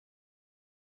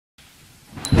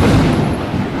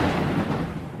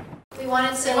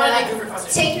wanted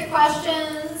to take your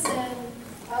questions and...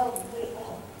 Oh, wait.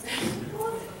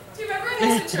 Do you remember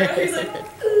in his intro? He's like,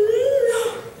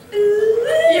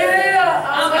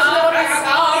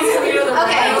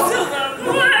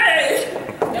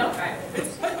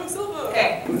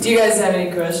 Okay. Do you guys have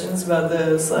any questions about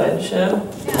the slideshow?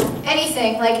 Yeah.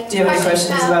 Anything, like... Do you have any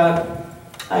questions about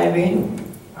Ivy?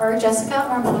 Or Jessica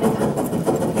or Monica?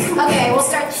 Okay, we'll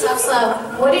start this off slow.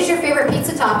 What is your favorite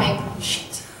pizza topping?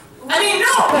 Shit. I mean,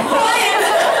 no!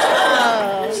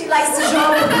 She likes to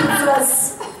genre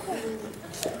pizzas.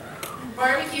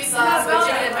 Barbecue sauce with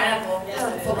chicken and pineapple.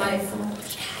 For life.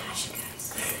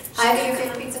 Ivy, your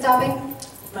favorite pizza topping?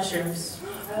 Mushrooms.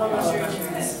 I love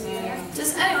mushrooms.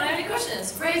 Does anyone have any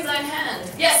questions? Raise thine hand.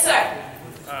 Yes, sir.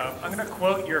 I'm going to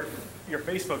quote your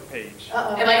Facebook page.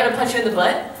 Am I going to punch you in the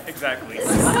butt? Exactly. She's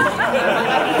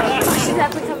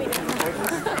definitely coming down.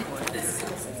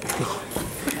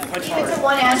 Punch Keep it to hard.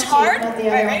 one ass cheek, not the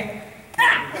other. Right.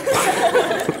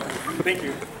 Thank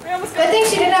you. Good thing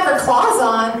she didn't have her claws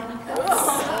on.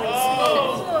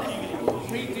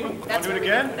 Want to do it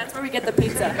again? That's where we get the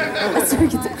pizza. That's where we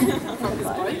get the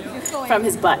from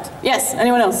his butt. Yes,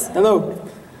 anyone else? Hello.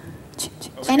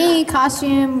 Any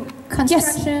costume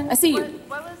construction? Yes, I see you.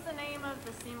 What was the name of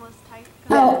the seamless type?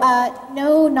 Oh,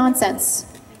 no nonsense.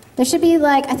 There should be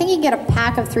like, I think you can get a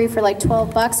pack of 3 for like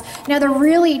 $12. Now they're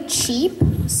really cheap,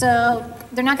 so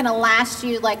they're not gonna last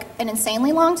you like an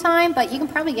insanely long time, but you can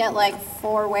probably get like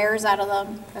 4 wears out of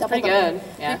them. That's pretty good.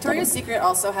 Yeah. Victoria's Secret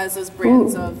also has those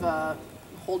brands of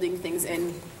holding things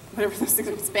in, whatever those things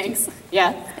are, Spanx.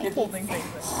 Yeah. Holding things.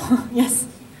 Yes.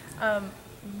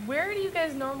 Where do you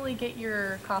guys normally get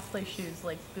your cosplay shoes,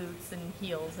 like boots and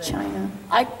heels? And China.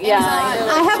 I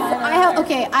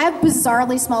have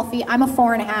bizarrely small feet. I'm a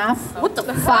 4.5. What the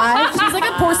 5. She's like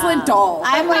a porcelain doll.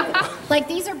 I'm like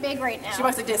these are big right now. She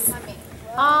walks like this.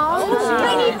 Oh,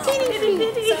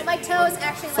 teeny feet. So my toes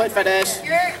actually Foot fetish.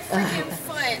 Your freaking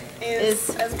foot is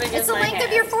as big It's as the my length hand.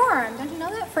 of your forearm. Don't you know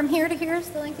that? From here to here is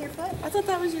the length of your foot. I thought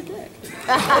that was your dick.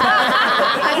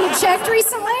 Have you checked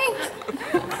recently?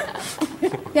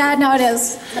 Yeah, no, it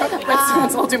is. That's a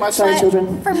little too much. Sorry, But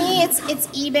children. For me, it's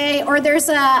eBay, or there's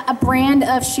a brand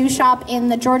of shoe shop in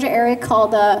the Georgia area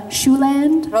called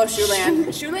Shoeland. Oh, Shoeland.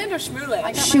 Shoeland or Schmooland?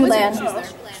 I got my Shoeland. wizard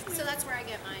shoes there. So that's where I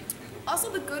get mine. Also,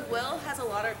 the Goodwill has a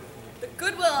lot of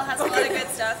good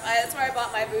stuff. That's where I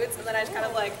bought my boots, and then I just kind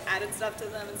of like added stuff to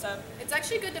them and stuff. It's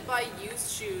actually good to buy used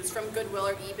shoes from Goodwill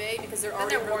or eBay because they're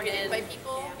already worn in by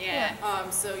people. Yeah.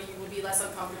 So you will be less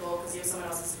uncomfortable because you have someone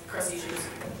else's crusty shoes.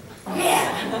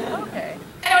 Yeah. Okay.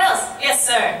 Anyone else? Yes,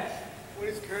 sir. What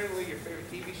is currently your favorite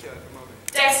TV show at the moment?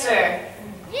 Dexter.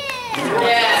 Yeah.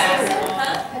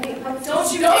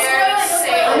 Don't you dare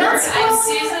say words. I'm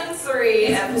season 3,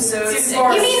 episode 6. You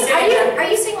mean, are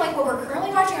you saying like what we're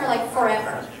currently watching or like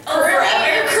forever?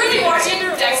 Forever. You're currently watching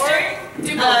Dexter?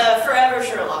 Forever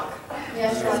Sherlock.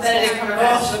 Yeah, sure. Benedict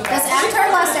Cumberbatch. Does Avatar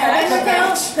Last Airbender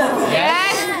count?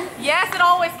 Yes, it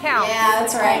always counts. Yeah,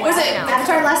 that's right. Was it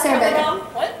Avatar Last Airbender.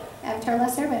 What? Avatar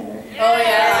Last Airbender. Oh,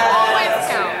 yeah. Always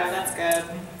counts. Yeah, that's good.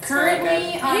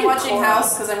 Currently, I'm watching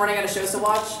House because I'm running out of shows to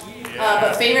watch.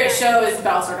 But favorite show is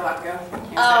Battlestar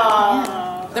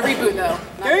Galactica. The reboot, though.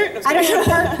 I don't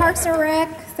know, Parks and Rec,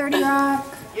 30 Rock,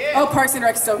 Oh, Parks and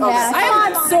Rec so good. Yeah, I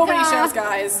come have on, so many Monica. shows,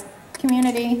 guys.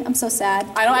 Community. I'm so sad.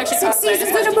 I don't actually 6 cosplay, I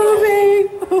seasons just in a watch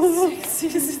movie.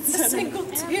 A single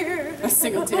tear. A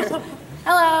single tear.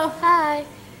 Hello. Hi.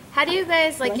 How do you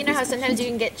guys, like, you know how sometimes you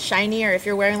can get shiny, or if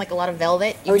you're wearing, like, a lot of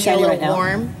velvet, you Are we can get a shiny little right now?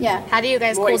 warm? Yeah. How do you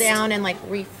guys cool Moist. down and, like,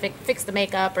 fix the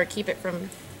makeup or keep it from,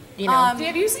 you know? Have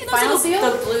you seen Final those Seal?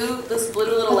 Those blue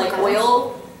little like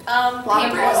oil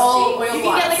papers. oil You can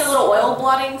blots. get like a little oil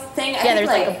blotting thing. Yeah, there's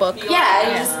like a book. Yeah,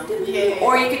 you just,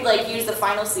 or you could like use the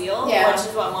Final Seal, Yeah. which is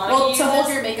what Monica Well, uses. to hold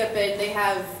your makeup in,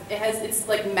 it's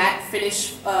like matte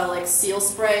finish, like seal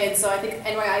spray, and so I think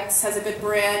NYX has a good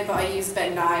brand, but I use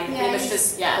Ben 9. Yeah, Pretty much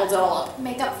just holds it all up.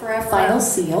 Makeup forever.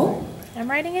 Seal? I'm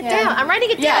writing it Yeah. down. I'm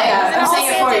writing it down. Yeah, I'm saying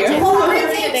it for you. Well, I'm I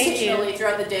doing think- it intentionally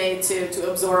throughout the day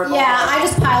to absorb. all Yeah, that. I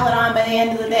just pile it on. By the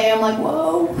end of the day, I'm like,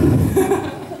 whoa.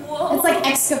 It's like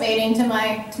excavating to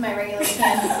my regular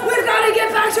skin. We've got to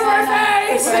get back to our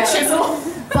face. Right. Chisel.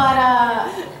 But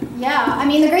yeah, I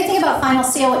mean the great thing about Final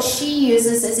Seal, what she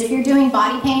uses is if you're doing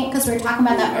body paint, because we were talking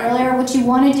about that earlier, what you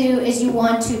want to do is you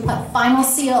want to put Final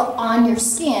Seal on your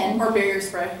skin, Or barrier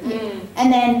spray.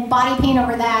 and then body paint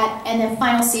over that, and then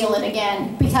Final Seal it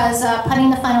again, because putting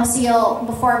the Final Seal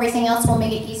before everything else will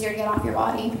make it easier to get off your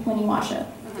body when you wash it.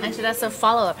 Actually, that's a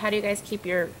follow-up. How do you guys keep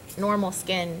your normal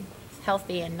skin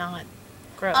healthy and not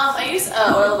gross? I use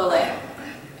oil of Olay,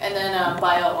 and then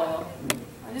bio oil.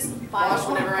 wash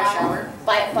whenever I shower.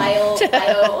 Bio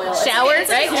oil. Shower, It's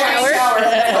right? Shower.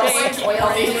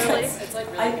 It's like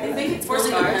really I think it really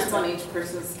depends on each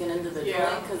person's skin individually.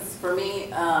 Because for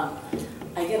me,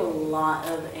 I get a lot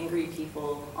of angry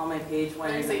people on my page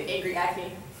when I say angry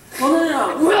acne.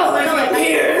 Well, no. Well, like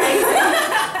here.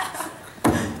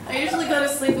 I usually go to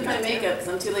sleep with my makeup because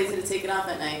I'm too lazy to take it off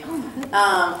at night.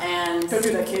 And Don't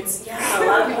do that, kids. yeah, a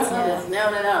lot of people say this.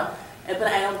 No. But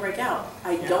I don't break out.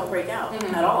 I don't break out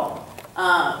at all.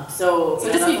 So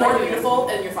just be more beautiful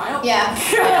and you're fine. Yeah.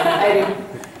 I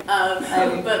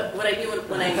do. But what I do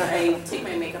when I take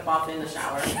my makeup off in the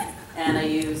shower and I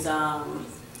use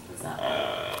what's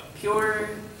that?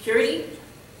 Purity,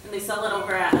 and they sell it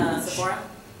over at Sephora.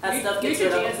 That stuff gets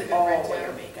rid of all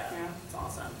your makeup. Yeah. It's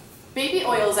awesome. Baby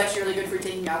oil is actually really good for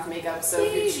taking off makeup. So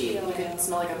if you're cheap, you can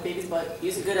smell like a baby's butt.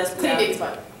 Use a good SPF. Clean baby's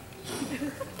butt.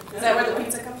 Is that where the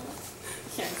pizza comes from?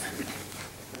 Yeah.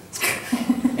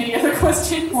 Any other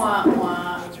questions? Wah,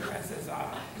 wah. What's your guys'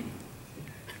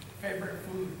 favorite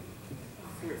food?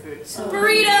 Favorite food.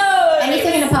 burritos.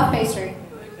 Anything in a puff pastry.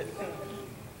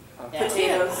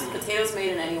 Potatoes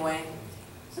made in any way.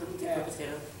 So potatoes.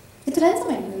 It depends on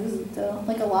my mood, though.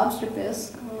 Like a lobster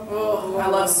bisque. Oh, I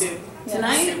love soup. Yeah.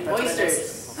 Tonight, Soup, that's what it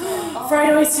oysters.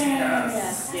 Fried oysters.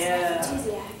 Yes. Yeah.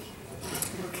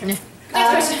 Next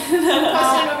question.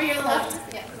 Question over here on the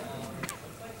left. Yeah.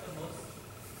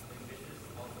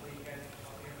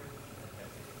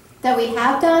 That we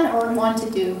have done or want to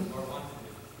do?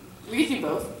 We can do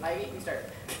both. Ivy, you start.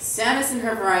 Samus in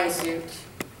her variety suit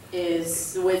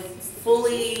is with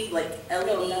fully like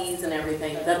LEDs and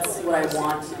everything. That's what I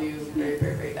want to do very,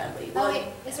 very, very badly. Oh wait,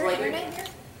 is there Like- internet here?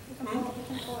 You can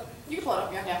pull it. You can pull it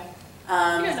up, yeah.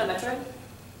 Um, You guys know Metroid?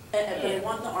 but I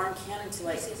want the arm cannon to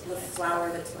like the flower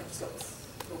that's like just go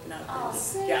open up.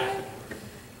 Oh, Yeah.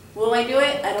 Will I do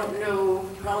it? I don't know.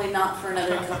 Probably not for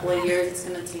another couple of years. It's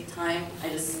gonna take time.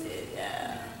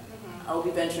 Yeah. I'll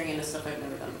be venturing into stuff I've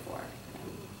never done before.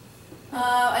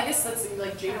 I guess that's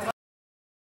like Jade.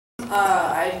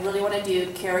 I really want to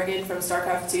do Kerrigan from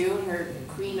StarCraft 2 and her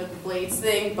Queen of Blades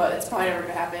thing, but it's probably never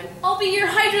gonna happen. I'll be your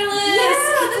Hydralist.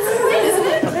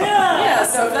 Yeah,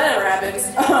 so if that ever happens.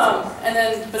 And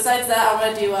then besides that, I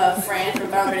want to do Fran from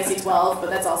Final Fantasy 12, but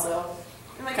that's also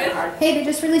kind of hard. Hey, they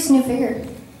just released a new figure.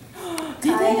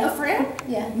 Did they? A Fran?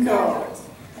 Yeah. No.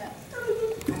 Yeah.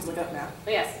 I have to look up now.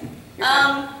 But yes.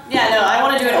 Yeah, no, I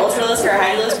want to do an Ultralist or a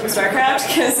Hydralist from StarCraft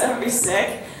because that would be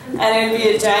sick. And it would be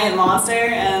a giant monster,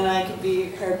 and I could be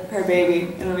her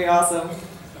baby. It would be awesome.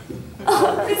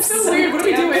 Oh, it's so weird. What are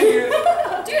we doing?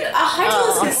 Dude, a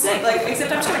Hydralist is sick. Like,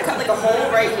 except I'm trying to cut like a hole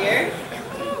right here.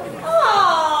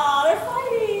 Aww, they're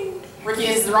fighting. Riki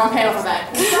is the wrong panel for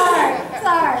that.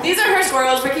 Sorry. These are her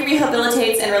squirrels. Riki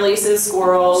rehabilitates and releases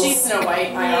squirrels. She's Snow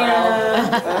White.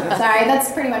 Yeah. Sorry,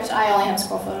 that's pretty much, I only have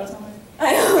squirrel photos on it.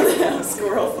 I only have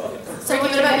squirrel photos. So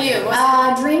what about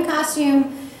you? Dream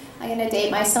costume. I'm gonna date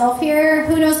myself here.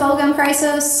 Who knows Bubblegum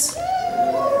Crisis?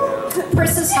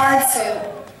 Pris's hard suit.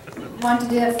 Want to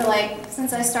do it for like,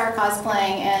 since I started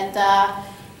cosplaying, and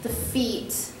the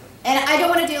feet. And I don't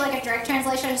want to do like a direct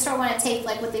translation, I just don't want to take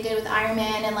like what they did with Iron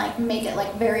Man and like make it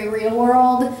like very real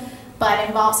world, but it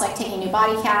involves like taking a new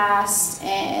body cast,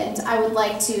 and I would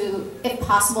like to, if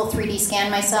possible, 3D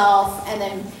scan myself, and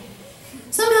then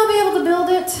somehow be able to build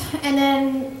it, and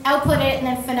then output it, and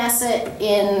then finesse it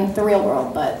in the real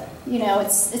world. But you know,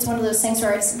 it's one of those things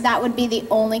where that would be the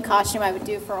only costume I would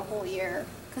do for a whole year,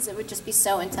 because it would just be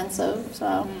so intensive.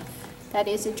 So that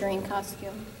is a dream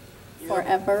costume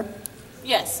forever.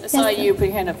 Yes, I saw you put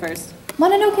your hand up first.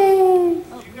 Mononoke. You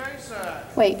guys,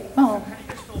 Wait. Oh, how do you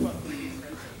guys feel about 3D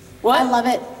printing? What? I love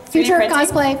it. Future of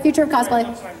cosplay. Future of cosplay.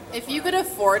 If you could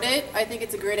afford it, I think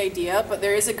it's a great idea, but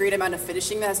there is a great amount of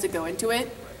finishing that has to go into it.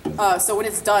 So when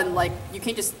it's done, like, you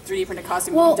can't just 3D print a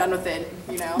costume and be done with it,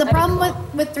 you know? The problem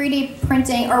with 3D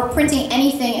printing, or printing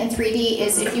anything in 3D,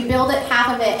 is if you build it,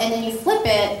 half of it, and then you flip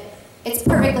it, it's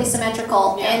perfectly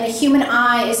symmetrical, and the human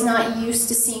eye is not used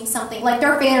to seeing something. Like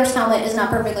Darth Vader's helmet is not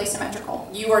perfectly symmetrical.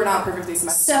 You are not perfectly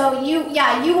symmetrical. So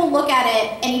you will look at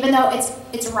it, and even though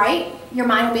it's right, your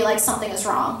mind will be like, something is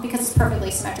wrong, because it's perfectly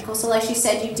symmetrical. So like she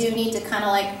said, you do need to kind of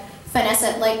like finesse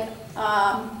it. Like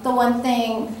the one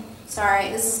thing, sorry,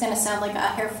 this is going to sound like a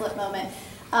hair flip moment.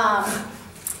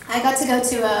 I got to go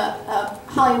to a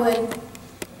Hollywood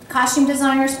costume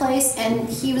designer's place, and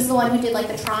he was the one who did like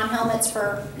the Tron helmets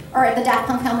or the Daft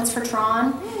Punk helmets for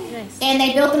Tron. Nice. And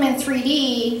they built them in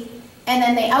 3D, and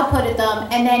then they outputted them,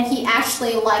 and then he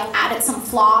actually like added some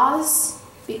flaws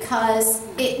because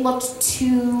it looked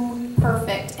too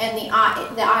perfect, and the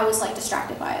eye was like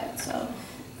distracted by it. So,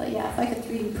 but yeah, if I could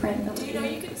 3D print, that would Do you be know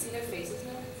you can see their faces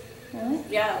now? Really?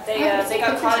 Yeah, they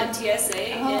got caught in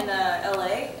TSA in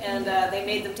LA, and they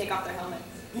made them take off their helmet.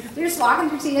 They're just walking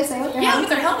through TSA with their with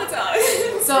their helmets on.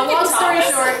 So long story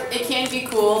short, it can be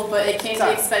cool, but it can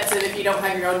be expensive if you don't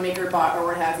have your own maker bot or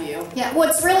what have you. Yeah,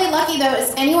 what's really lucky though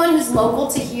is anyone who's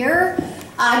local to here,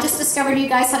 I just discovered you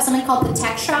guys have something called the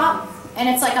Tech Shop, and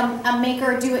it's like a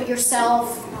maker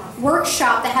do-it-yourself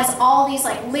workshop that has all these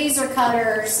like laser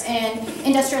cutters and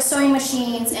industrial sewing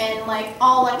machines and like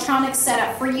all electronics set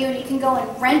up for you, and you can go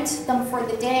and rent them for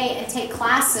the day and take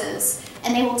classes,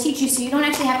 and they will teach you, so you don't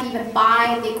actually have to even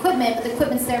buy the equipment, but the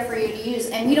equipment's there for you to use.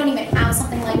 And we don't even have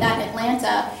something like that in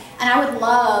Atlanta, and I would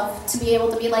love to be able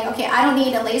to be like, okay, I don't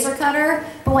need a laser cutter,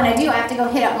 but when I do, I have to go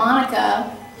hit up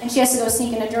Monica, and she has to go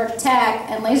sneak into Georgia Tech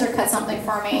and laser cut something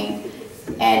for me,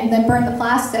 and then burn the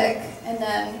plastic, and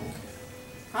then...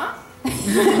 Huh?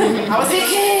 I was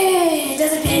thinking,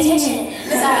 doesn't pay attention.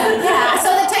 Yeah, so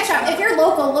the Tech Shop, if you're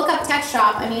local, look up Tech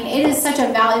Shop. I mean, it is such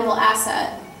a valuable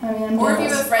asset. I mean, or if you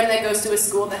have a friend that goes to a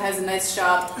school that has a nice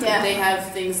shop, yeah, they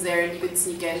have things there and you could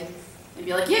sneak in and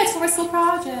be like, yeah, it's for my school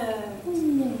project.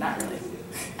 Not really.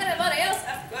 Anybody else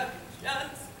have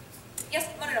questions? Yes,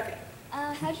 Monika.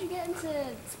 How'd you get into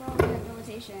squirrel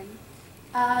rehabilitation?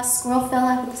 Squirrel fell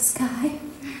out of the sky.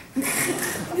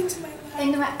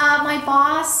 My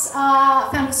boss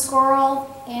found a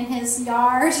squirrel in his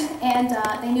yard, and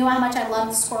they knew how much I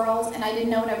loved squirrels, and I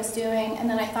didn't know what I was doing, and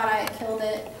then I thought I had killed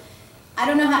it. I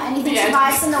don't know how anything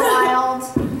survives in the wild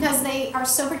because they are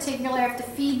so particular. I have to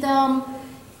feed them.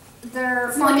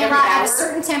 They're formula at a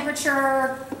certain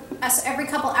temperature every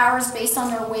couple hours based on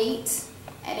their weight,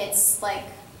 and it's like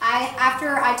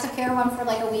after I took care of them for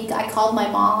like a week, I called my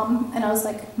mom and I was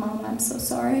like, Mom, I'm so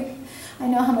sorry. I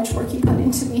know how much work you put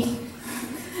into me.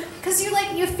 Because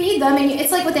you feed them, and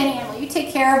it's like with any animal, you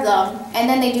take care of them, and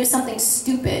then they do something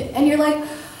stupid, and you're like,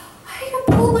 I had to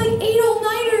pull like 8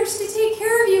 all-nighters to take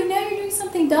care of you, now you're doing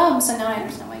something dumb. So now I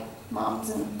understand why moms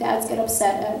and dads get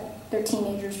upset at their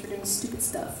teenagers for doing stupid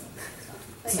stuff.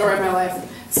 Story of my life.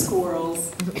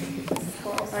 Squirrels.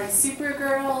 Alright,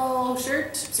 Supergirl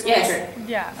shirt? Supergirl shirt.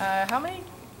 Yeah, how many,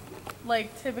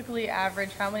 like, typically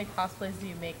average, how many cosplays do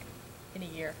you make in a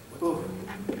year? Ooh.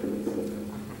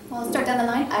 Well, let's start down the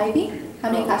line. Ivy,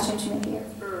 how many costumes you make a year?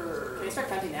 Can you start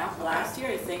counting now? Last year,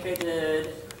 I think I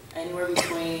did anywhere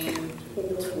between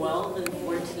 12 and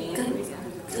 14.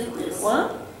 Goodness.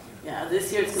 What? Yeah,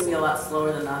 this year it's going to be a lot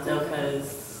slower than that, though,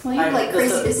 because... Well, you're like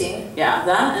crazy busy. Yeah,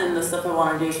 that and the stuff I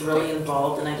want to do is really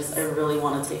involved, and I really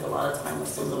want to take a lot of time with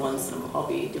some of the ones that I'll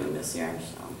be doing this year,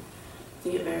 so I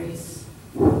think it varies.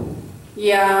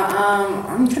 Yeah,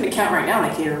 I'm trying to count right now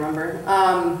and I can't remember.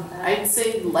 I'd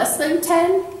say less than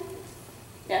 10.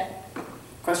 Yeah.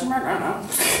 Question mark? I don't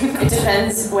know. It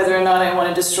depends whether or not I want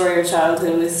to destroy your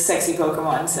childhood with sexy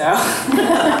Pokemon, so.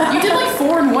 You did like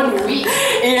 4 in 1 week.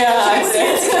 Yeah, I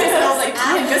did. I was like,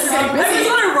 damn, just getting busy. I was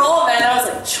on a roll, man. I was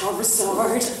like,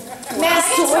 Charizard. I get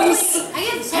totally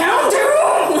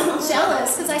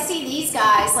jealous because I see these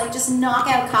guys like just knock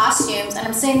out costumes, and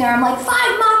I'm sitting there, I'm like 5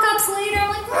 mock-ups later, I'm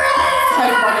like,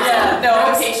 yeah,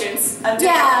 no patience. I'm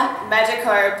doing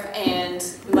Magikarp and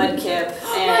Mudkip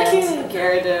and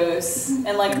Gyarados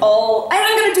and like all. And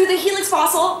I'm gonna do the Helix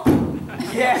Fossil.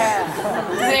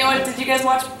 Yeah. Did you guys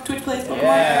watch Twitch Plays Pokemon?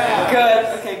 Yeah.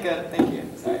 Good. Okay, good. Thank you.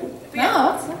 Sorry.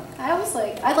 No, I always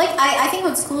I think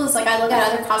what's cool is like I look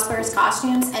at other cosplayers'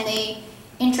 costumes and they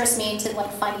interest me into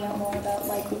like finding out more about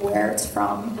like where it's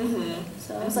from.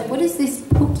 So I was like, what is this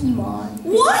Pokemon?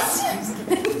 What?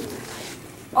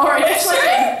 All right, next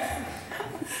question.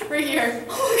 Right here.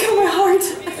 Oh, look at my heart.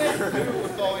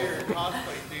 With all your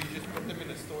cosplays, do you just put them in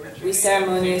a storage? We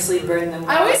ceremoniously burn them.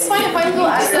 I always find it funny people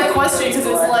ask that question because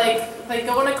it's like they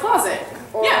go in a closet.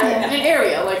 Or in an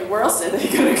area, like where else are they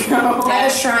gonna go? I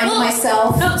have a shrine to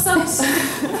myself. No,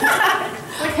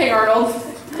 like, hey Arnold.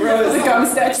 Gross. The gum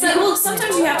statue. Well,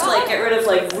 sometimes you have to like get rid of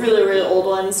like really, really old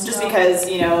ones just because,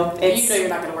 you know, it's... You know you're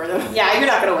not going to wear them. Yeah, you're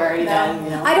not going to wear it again,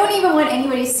 you know. I don't even want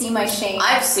anybody to see my shame.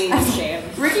 I've seen the shame.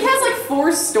 Ricky has like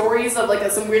 4 stories of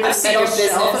like some weird metal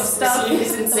shelf of stuff.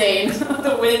 It's insane.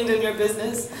 The wind in your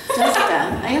business.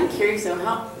 Jessica, I am curious though,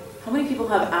 how many people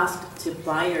have asked to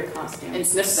buy your costume? And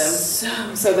sniff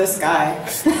them. So this guy.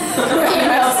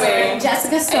 emails me.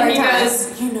 Jessica's story time. He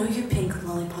goes, you know your pink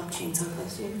lollipop chainsaw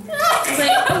costume? I was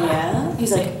like, yeah.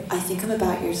 He's like, I think I'm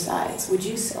about your size. Would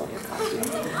you sell your costume?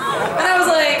 And I was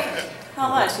like, how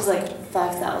much? He's like,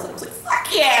 5,000. I was like, fuck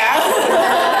yeah!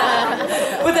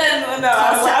 But then, no,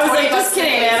 I was like, just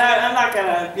kidding, man. I'm not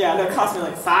gonna, they'll cost me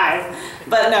like 5.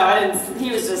 But no, I didn't.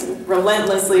 He was just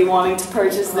relentlessly wanting to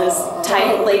purchase this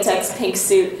tight latex pink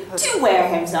suit to wear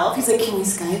himself. He's like, can we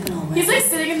Skype and all that? He's like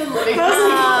sitting in the living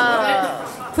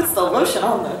room. Puts the the lotion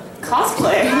on the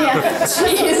cosplay. Yeah.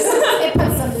 Jeez. It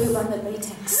puts some lube on the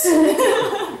latex.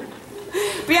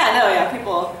 But yeah, no, yeah,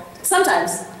 people,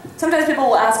 sometimes people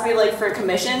will ask me like for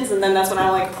commissions, and then that's when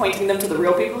I'm like pointing them to the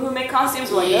real people who make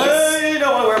costumes. We're like, hey, you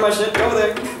don't want to wear my shit, go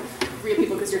there. Real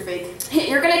people because you're fake.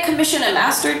 You're gonna commission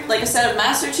a set of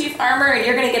Master Chief armor, and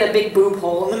you're gonna get a big boob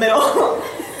hole in the middle.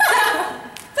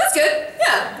 That's good,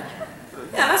 yeah.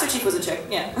 Yeah, Master Chief was a chick,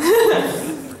 yeah.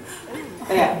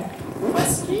 But yeah.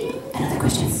 Question? And other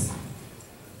questions?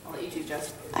 I'll let you choose,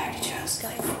 Jess. I already chose. Go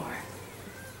for 4.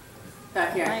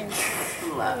 Back here. Nice. On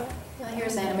the left.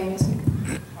 Here's anime music.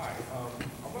 Hi, how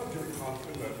about your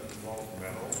costume that involves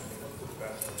metal? What's the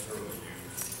best material to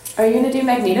use? Are you gonna do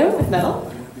Magneto with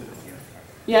metal?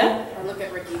 Yeah? Or look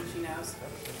at Riki, she knows.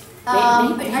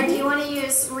 Or do you want to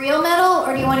use real metal,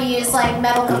 or do you want to use like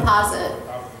metal composite?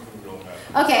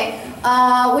 Okay,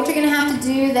 what you're going to have to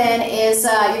do then is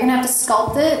you're going to have to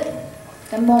sculpt it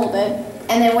and mold it.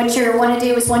 And then what you want to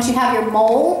do is once you have your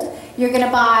mold, you're going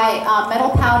to buy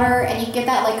metal powder, and you can get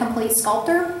that like complete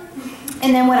sculptor.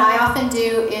 And then what I often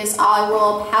do is I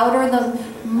will powder the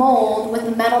mold with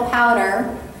the metal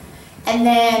powder, and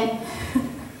then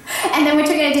what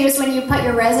you're going to do is when you put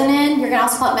your resin in, you're going to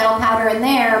also put metal powder in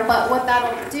there. But what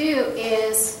that'll do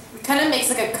is it kind of makes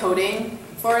like a coating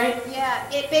for it. Yeah,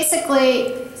 it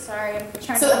basically. Sorry, I'm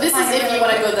trying to. So this is if you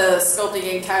want to go the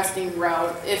sculpting and casting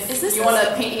route. If you want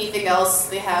to paint anything else,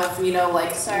 they have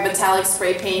like metallic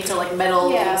spray paint or like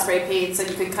metal spray paint, so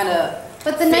you can kind of.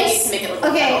 But the nice. Make it look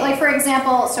okay, metal. like for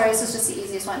example, sorry, this is just the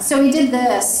easiest one. So we did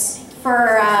this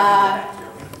for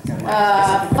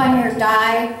Fun Your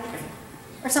Die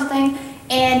or something,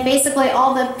 and basically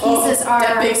all the pieces are.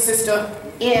 That big sister.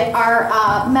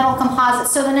 Are metal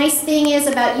composites. So the nice thing is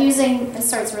about using,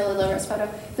 sorry, it's a really low res photo.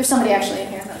 There's somebody actually in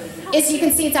here. Is you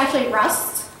can see it's actually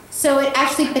rust. So it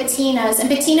actually patinas, and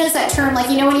patina is that term, like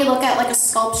you know when you look at like a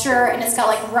sculpture and it's got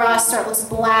like rust or it looks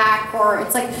black or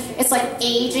it's like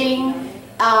aging.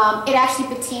 It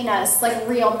actually patinas like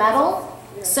real metal.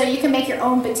 So you can make your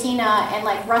own patina and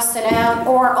like rust it out,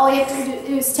 or all you have to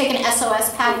do is take an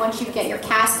SOS pad once you get your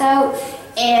cast out,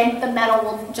 and the metal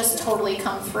will just totally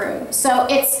come through. So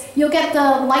you'll get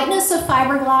the lightness of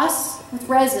fiberglass with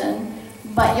resin,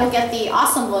 but you'll get the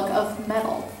awesome look of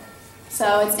metal.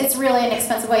 So it's really an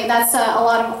expensive way. That's a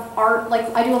lot of art, like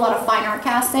I do a lot of fine art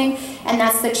casting, and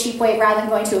that's the cheap way rather than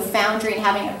going to a foundry and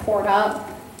having it poured up.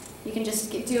 You can just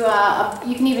do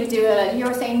you can even do a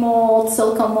urethane mold,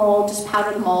 silicone mold, just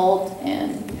powder the mold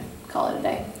and call it a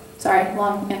day. Sorry,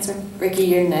 long answer. Riki,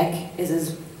 your neck is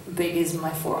as big as my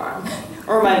forearm.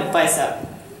 Or my bicep.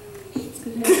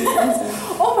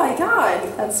 Oh my god!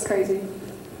 That's crazy.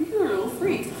 You're a little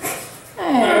freak.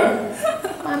 Hey.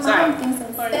 My mom thinks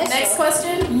that's special. Next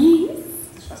question?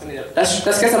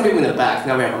 Let's get some people in the back.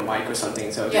 Now we have a mic or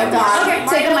something. So Yeah, okay,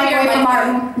 take the mic away from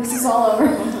Martin. This is all over.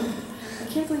 I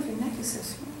can't believe your neck is so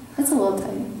small. It's a little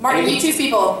tight. Martin, you choose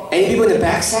people. Any people in the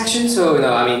back section? So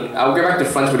I mean, I'll get back to the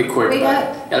front really quick.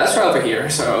 Yeah, let's try over here.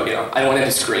 So I don't want it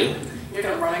to scream. You're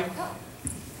gonna running.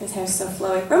 His hair's so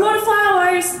flowy. Ramona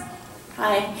Flowers!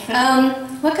 Hi.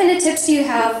 What kind of tips do you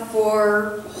have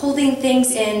for holding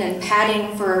things in and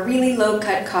padding for a really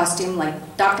low-cut costume like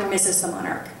Dr. Mrs. the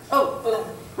Monarch? Oh,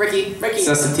 Riki.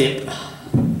 So that's the tip.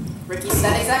 Riki's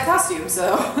that exact costume,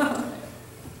 so.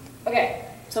 Okay,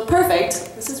 so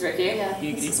perfect. This is Riki. Yeah,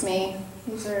 this is me.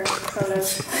 These are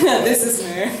photos. This is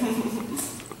me.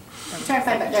 I'm trying to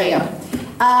find it. There you go.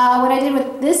 What I did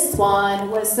with this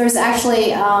one was there's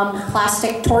actually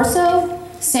plastic torso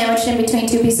sandwiched in between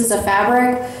 2 pieces of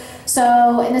fabric.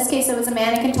 So in this case it was a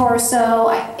mannequin torso.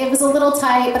 It was a little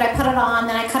tight, but I put it on,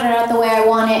 then I cut it out the way I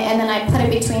want it, and then I put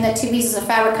it between the 2 pieces of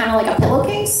fabric, kind of like a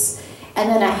pillowcase, and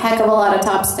then a heck of a lot of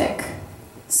top stick.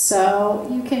 So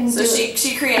you can So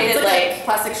she created like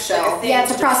plastic shell. Yeah,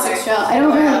 it's a plastic shell. I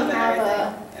don't really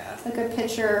have a good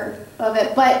picture of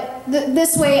it, but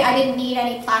this way I didn't need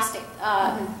any plastic.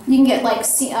 You can get like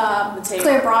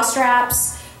clear bra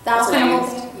straps. That'll kind of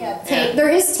hold tape. There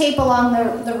is tape along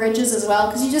the ridges as well,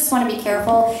 because you just want to be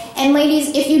careful. And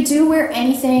ladies, if you do wear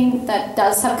anything that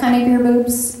does have kind of your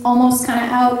boobs almost kind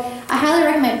of out, I highly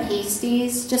recommend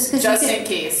pasties, just in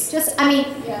case.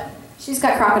 Yeah. She's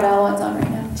got crocodile ones on right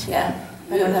now. Yeah,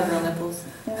 I don't have real nipples.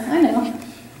 Yeah, I know.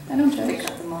 I don't judge. They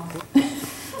cut them off.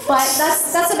 But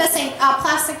that's the best thing.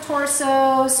 Plastic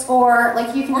torsos, or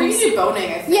like you can. Or you can do boning.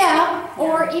 I think. Yeah,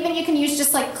 or even you can use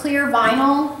just like clear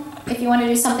vinyl if you want to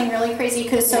do something really crazy. You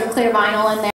could have sewed clear vinyl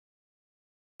in there.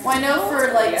 Well, I know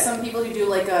for like some people who do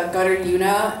like a gutter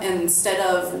una, instead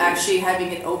of actually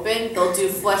having it open, they'll do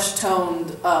flesh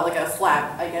toned, like a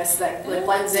flap, I guess, that like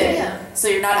blends in. Yeah. So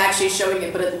you're not actually showing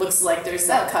it, but it looks like there's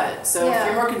that cut. So if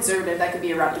you're more conservative, that could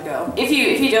be a route to go. If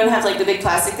you don't have like the big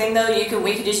plastic thing though, you can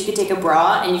take a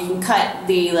bra and you can cut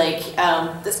the like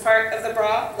this part of the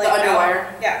bra, like the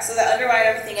underwire. Yeah, so the underwire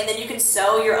and everything, and then you can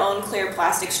sew your own clear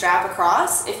plastic strap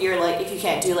across if you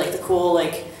can't do like the cool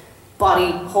like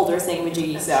body holder thing with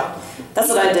jiggy. So that's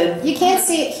what I did. You can't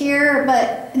see it here,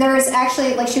 but there is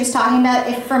actually, like she was talking about,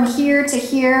 if from here to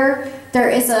here, there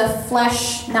is a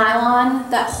flesh nylon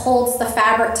that holds the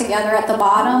fabric together at the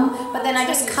bottom, but then I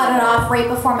just cut it off right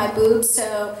before my boobs,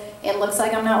 so it looks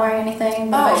like I'm not wearing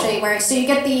anything, but I'm actually wearing. So you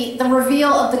get the reveal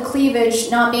of the cleavage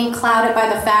not being clouded by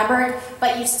the fabric,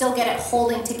 but you still get it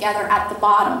holding together at the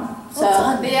bottom.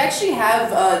 So they actually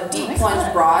have deep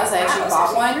plunge bras. I actually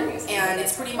bought one, and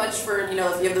it's pretty much for, you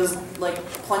know, if you have those like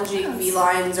plunging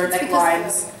V-lines or neck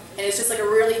lines, and it's just like a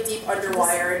really deep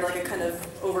underwire and like a kind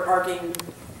of overarching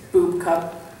boob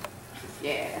cup.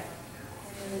 Yeah.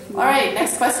 All right,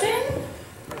 next question.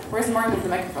 Where's Martin with the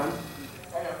microphone?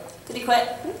 Did he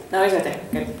quit? No, he's right there.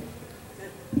 Good.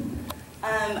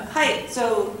 Hi,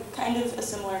 so kind of a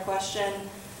similar question.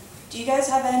 Do you guys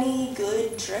have any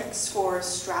good tricks for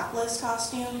strapless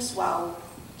costumes while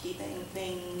keeping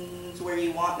things where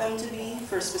you want them to be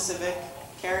for specific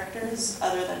characters,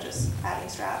 other than just adding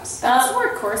straps? That's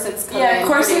where corsets come in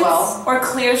corsets pretty well. or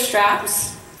clear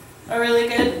straps are really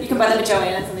good. You can buy them at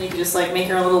Joann's and then you can just like make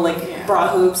your own little like bra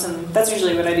hoops, and that's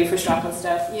usually what I do for strapless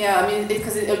stuff. Yeah, I mean,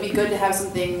 because it would be good to have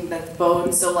something that's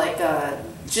bone. So like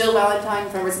Jill Valentine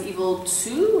from Resident Evil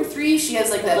 2 or 3, she has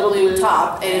like that little blue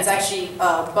top, and it's actually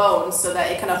bone, so that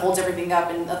it kind of holds everything up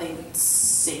and nothing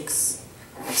sinks.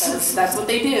 That's what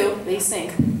they do. They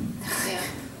sink. Yeah.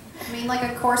 I mean, like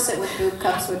a corset with boob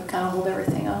cups would kind of hold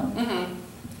everything up. Mm-hmm.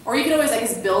 Or you can always, I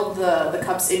guess, build the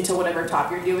cups into whatever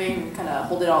top you're doing and kind of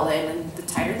hold it all in, and the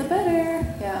tighter the better.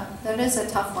 Yeah, that is a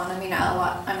tough one. I mean,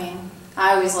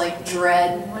 I always like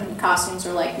dread when costumes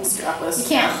are like strapless. You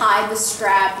can't hide the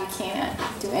strap. You can't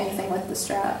do anything with the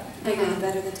strap. Bigger the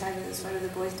better, the tighter the sweater the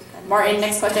boys depend. Martin,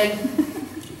 next question.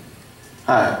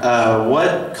 Hi,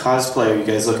 what cosplay are you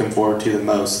guys looking forward to the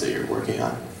most that you're working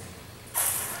on?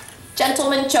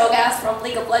 Gentleman Cho'Gath from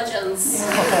League of Legends.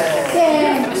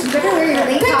 Yeah, you better wear your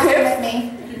league costume with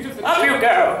me. Up you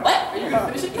go. What? Are you gonna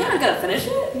finish it? Yeah, I'm gonna finish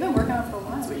it. You've been working on it for a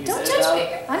while. Don't judge me.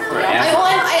 I know.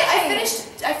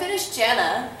 I finished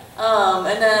Janna,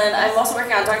 and then I'm also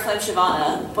working on Dark Flame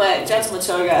Shyvana, but Gentleman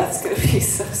Cho'Gath is gonna be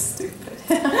so stupid.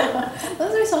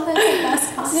 Those are sometimes the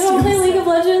best costumes. You don't play League of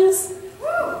Legends?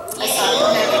 I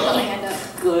saw it put my hand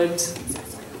up. Good.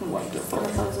 Wonderful.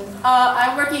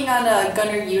 I'm working on a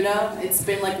Gunner Una. It's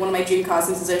been like one of my dream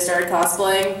costumes since I started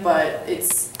cosplaying, but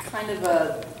it's kind of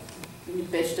a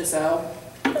bitch to sew.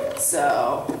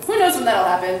 So who knows when that'll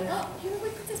happen.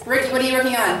 Riki, what are you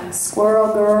working on?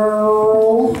 Squirrel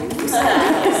girl.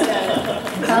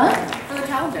 Huh? For the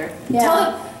calendar.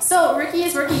 Yeah. So Riki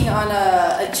is working on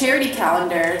a charity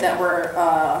calendar that we're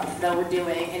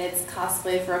doing, and it's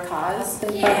cosplay for a cause.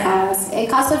 A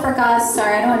cosplay for a cause.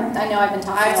 Sorry, I know I've been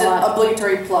talking a lot. It's an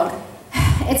obligatory plug.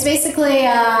 It's basically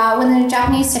when the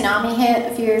Japanese tsunami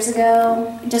hit a few years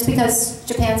ago, just because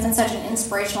Japan's been such an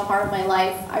inspirational part of my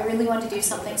life, I really wanted to do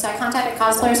something. So I contacted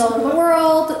cosplayers all over the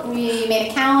world. We made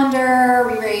a calendar.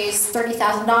 We raised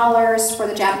 $30,000 for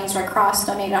the Japanese Red Cross,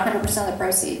 donated 100% of the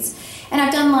proceeds. And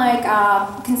I've done like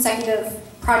consecutive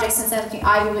projects since then.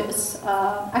 Ivy was,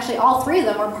 actually all three of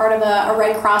them were part of a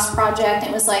Red Cross project.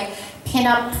 It was like pin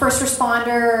up first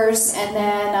responders, and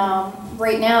then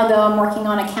right now though I'm working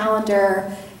on a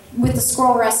calendar with the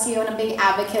squirrel rescue, and I'm a big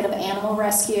advocate of animal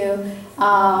rescue.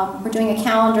 We're doing a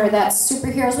calendar that's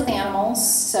superheroes with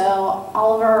animals, so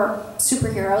all of our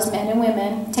superheroes, men and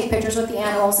women, take pictures with the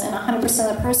animals, and 100%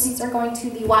 of the proceeds are going to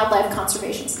the Wildlife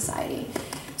Conservation Society.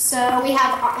 So we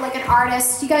have like an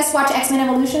artist. You guys watch X-Men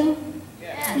Evolution?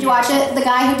 Yeah. Did you watch it? The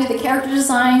guy who did the character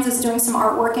designs is doing some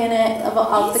artwork in it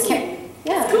of the character.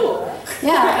 Yeah. Cool.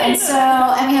 Yeah,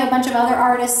 and we have a bunch of other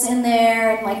artists in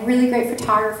there, and like really great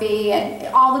photography, and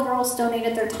all the girls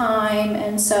donated their time,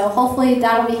 and so hopefully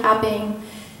that'll be happening.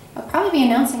 I'll probably be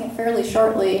announcing it fairly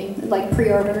shortly, like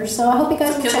pre-orders. So I hope you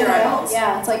guys will check it out.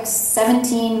 Yeah, it's like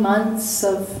 17 months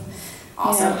of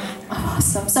awesome.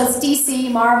 Awesome. So it's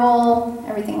DC, Marvel,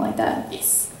 everything like that.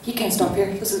 Yes. He can't stop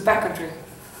here. This is backcountry.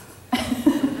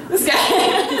 This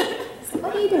guy.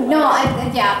 What are you doing? No,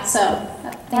 so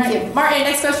thank you. Martin,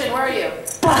 next question. Where are you?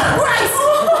 Christ!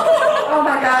 Oh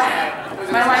my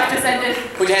god. My wife just ended.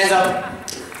 Put your hands up.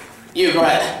 You, go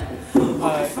ahead.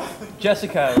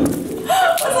 Jessica,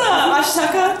 What's up,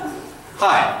 Ashitaka?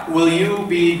 Hi. Will you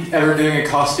be ever doing a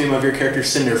costume of your character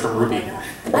Cinder from Ruby?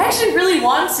 I actually really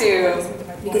want to,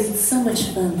 because it's so much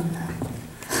fun.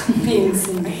 Being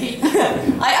Cinder.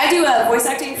 I do voice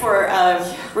acting for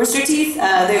Rooster Teeth.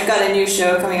 They've got a new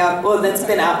show coming out, well, that's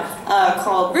been out,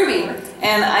 called Ruby.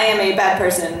 And I am a bad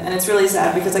person, and it's really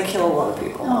sad because I kill a lot of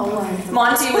people.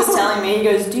 Monty was telling me, he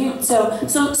goes, dude, so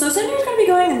Cinder's gonna be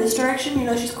going in this direction. You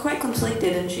know, she's quite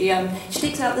conflicted, and she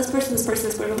takes out this person.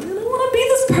 I don't want to be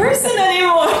this person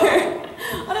anymore.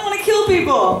 I don't want to kill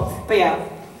people. But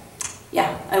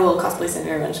yeah, I will cosplay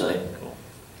Cinder eventually.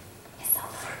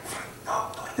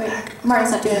 Wait,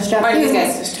 Martin's not doing his job. Martin, these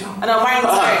guys. I know, Martin,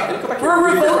 sorry.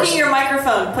 We're revoking your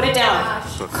microphone. Put it down.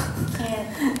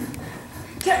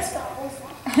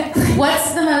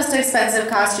 What's the most expensive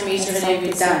costume each of you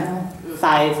have done?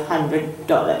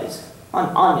 $500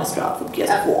 on Anya's drop from PS4.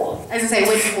 I was gonna say,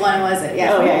 which one was it?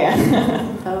 Yeah. Oh, yeah.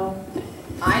 Oh.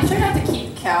 I try not to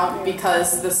keep count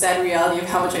because the sad reality of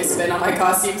how much I spend on my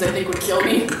costumes I think would kill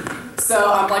me.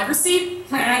 So I'm like, receipt,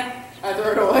 I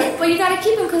throw it away. Well, you gotta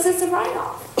keep them because it's a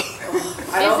write-off.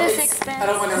 Business expense. I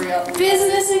don't want to re-up.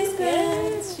 Business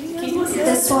expense.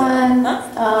 This one,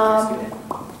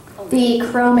 the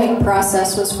chroming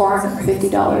process was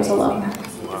 $450 alone.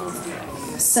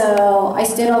 So I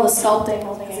did all the sculpting,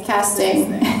 the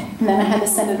casting, and then I had to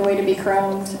send it away to be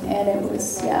chromed, and it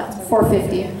was,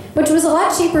 $450, which was a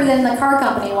lot cheaper than the car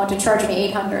company wanted to charge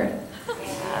me $800.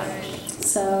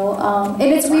 So, and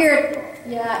it's weird.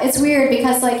 Yeah, it's weird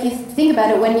because, like, you think about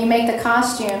it, when you make the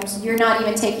costumes, you're not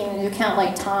even taking into account,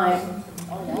 like, time.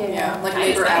 Yeah, like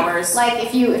labor hours. Like,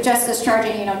 if Jessica's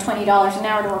charging, $20 an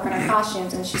hour to work on her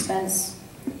costumes, and she spends,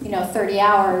 30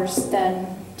 hours, then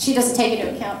she doesn't take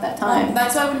into account that time. Well,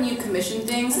 that's why when you commission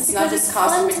things, it's not just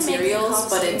costume materials,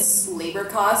 but it's labor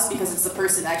costs because it's the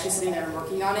person actually sitting there and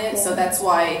working on it. Yeah. So that's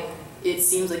why it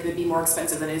seems like it would be more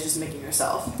expensive than it is just making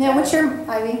yourself. Yeah, what's your,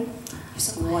 Ivy?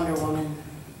 Wonder Woman.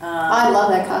 I love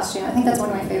that costume. I think that's one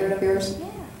of my favorite of yours.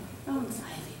 Yeah. Oh, it's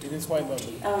Ivy. It is quite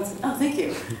lovely. Oh, thank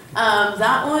you.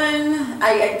 That one,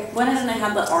 I went ahead and I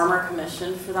had the armor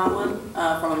commissioned for that one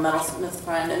from a metalsmith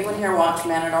friend. Anyone here watch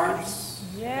Man at Arms?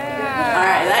 Yeah. All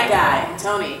right, that guy,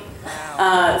 Tony.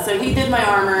 So he did my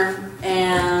armor,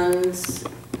 and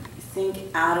I think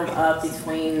added up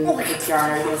between the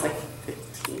tiara, it was like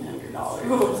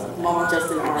 $1,500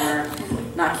 just in armor.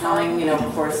 Not counting,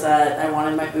 corset. I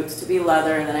wanted my boots to be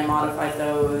leather, and then I modified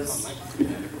those.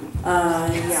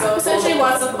 Yeah. So essentially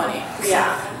lots of money.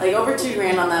 Yeah, like over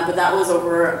 $2,000 on that, but that was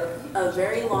over a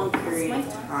very long period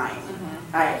of time.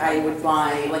 I would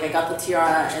buy, like I got the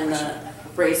tiara and the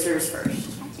bracers first,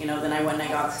 then I went and I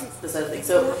got this other thing.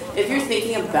 So if you're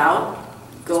thinking about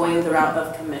going the route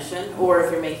of commission, or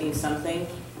if you're making something,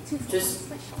 just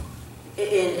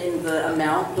in the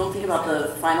amount, don't think about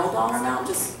the final dollar amount,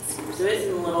 just do it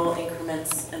in little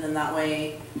increments, and then that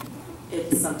way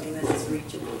it's something that is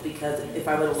reachable. Because if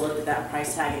I would have looked at that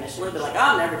price tag initially, I'd be like, oh,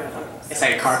 I'm never going to do this. It's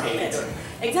like a car payment.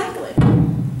 Exactly.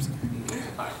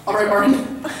 All right,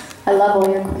 Martin. I love all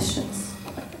your questions.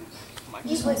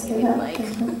 If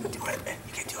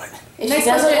she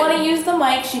doesn't want to use the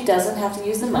mic, she doesn't have to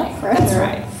use the mic. That's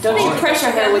right. Don't you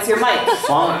pressure her with your mic.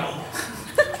 Fine.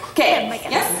 Okay.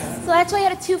 Yes. So actually I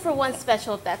had a 2-for-1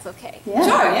 special, if that's okay. Yeah.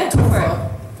 Sure. Yeah. 2 for it.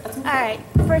 All right.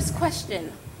 First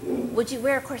question: would you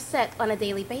wear a corset on a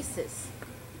daily basis?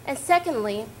 And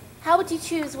secondly, how would you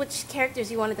choose which characters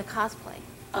you wanted to cosplay?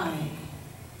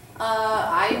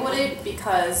 I wouldn't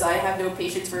because I have no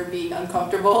patience for being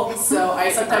uncomfortable. So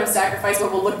I sometimes sacrifice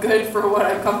what will look good for what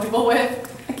I'm comfortable with.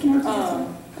 I can answer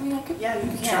Yeah,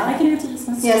 you can. I can answer this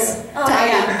one. Yes. Oh,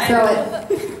 yeah. Throw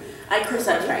it. I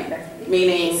corset train,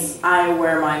 meaning I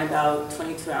wear mine about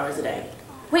 22 hours a day.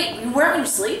 Wait, you wear it when you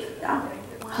sleep? Yeah.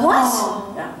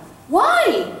 What? Yeah.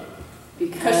 Why?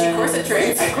 Because you corset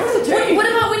train. I corset train. What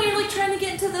about when you're like trying to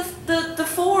get into the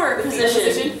forward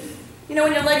position? When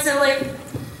your legs are like.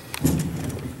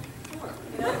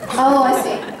 Oh, I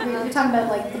see. You're talking about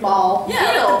like the ball.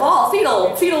 Yeah,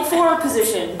 fetal forward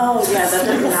position. Oh yeah, that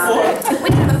doesn't matter. We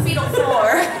have a fetal floor.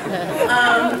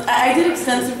 I did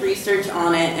extensive research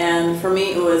on it, and for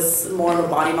me it was more of a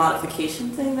body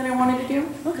modification thing that I wanted to do.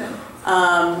 Okay.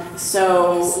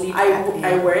 So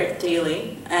I wear it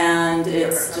daily, and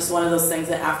it's just one of those things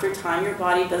that after time your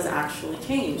body does actually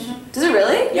change. Does it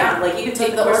really? Yeah, like you can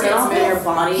take the the organ organs off and your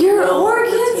body Your will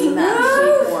organs retain that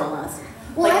shape more or less.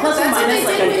 Well, like plus or that's what minus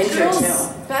they like did an with inch or drills two.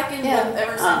 back in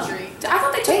whatever century. I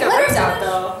thought they took their ribs out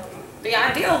though. The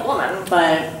ideal woman.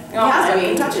 But I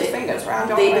mean, touch his fingers around.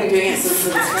 They've been doing it since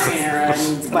the Victorian era,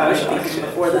 and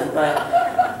before then. But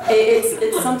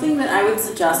It's something that I would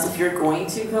suggest if you're going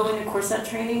to go into corset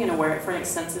training and wear it for an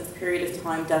extensive period of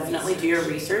time. Definitely do your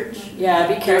research. Yeah,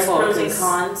 be careful. There's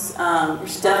pros and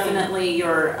cons. Definitely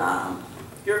your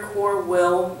core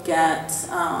will get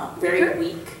very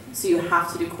weak, so you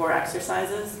have to do core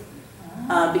exercises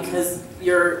because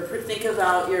think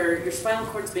about your spinal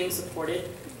cord's being supported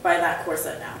by that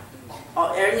corset now.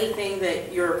 Anything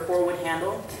that your core would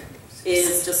handle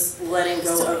is just letting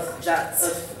go of that.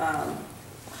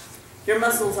 Your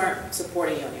muscles aren't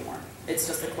supporting you anymore. It's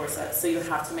just a corset, so you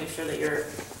have to make sure that you're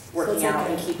working out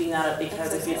and keeping that up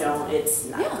because if you don't, it's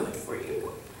not good for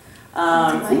you.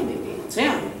 So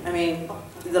yeah, I mean,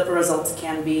 the results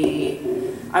can be,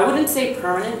 I wouldn't say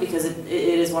permanent because it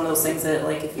is one of those things that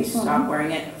like if you stop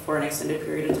wearing it for an extended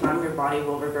period of time, your body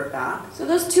will revert back. So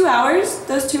those 2 hours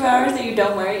that you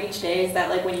don't wear it each day, is that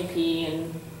like when you pee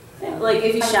and like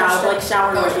if you shower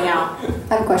and working out?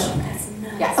 I have a question.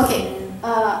 Yes. Okay,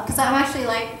 because I'm actually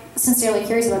like sincerely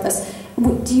curious about this.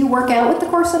 Do you work out with the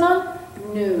corset on?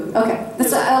 No. Okay,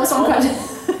 that was one question.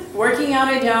 Working out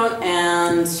I don't,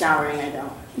 and showering I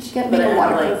don't. You should get a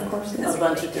waterproof corset. A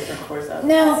bunch of different corsets.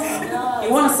 No. You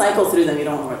want to cycle through them, you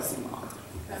don't want to wear the same one.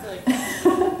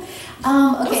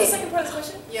 What was the second part of the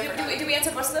question? Yeah, do we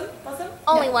answer both of them?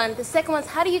 Only one. The second one's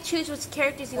how do you choose which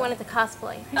characters you wanted to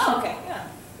cosplay? Oh, okay. Yeah.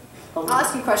 I'll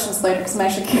ask you questions later because I'm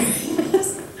actually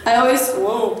curious. I always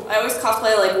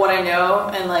cosplay like what I know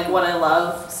and like what I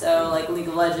love. So like League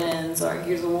of Legends or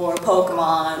Gears of War,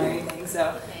 Pokemon or anything.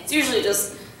 So it's usually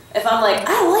just if I'm like,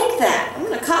 I like that, I'm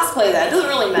gonna cosplay that. It doesn't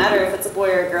really matter if it's a boy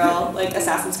or a girl. Like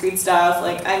Assassin's Creed stuff.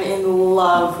 Like I'm in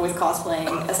love with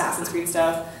cosplaying Assassin's Creed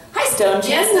stuff. Hi Stone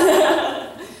Jen.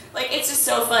 Like it's just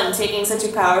so fun taking such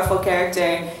a powerful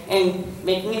character and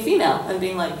making it female and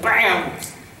being like, bam.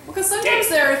 Because sometimes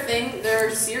there are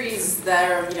series that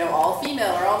are, all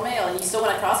female or all male, and you still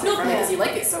want to cosplay from it because you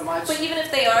like it so much. But even if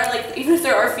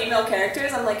there are female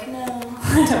characters, I'm like, no,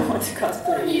 I don't want to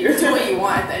cosplay you. You do what you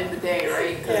want at the end of the day,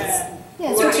 right?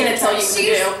 Yeah, we're going to tell you what to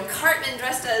do. Cartman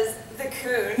dressed as the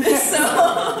coon,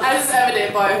 so... As is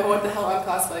evident by what the hell I'm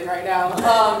cosplaying right now.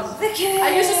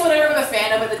 I guess just whatever I'm a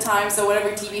fan of at the time, so whatever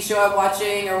TV show I'm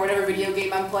watching or whatever video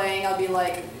game I'm playing, I'll be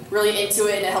like really into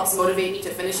it and it helps motivate me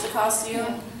to finish the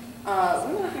costume. What are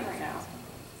we working right now?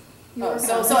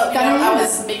 I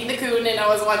was making the coon and I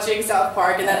was watching South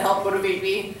Park and that helped motivate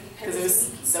me because it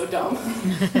was so dumb.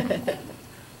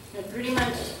 Pretty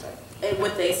much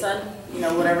what they said,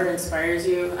 whatever inspires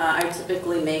you. I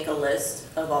typically make a list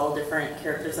of all different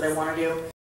characters that I want to do.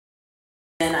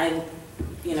 And I,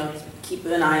 keep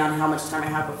an eye on how much time I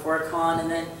have before a con and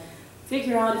then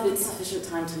figure out if it's sufficient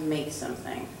time to make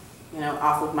something,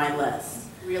 off of my list.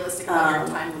 Realistic about your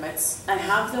time limits. I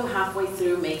have, though, halfway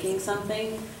through making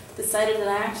something, decided that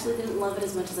I actually didn't love it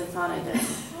as much as I thought I did.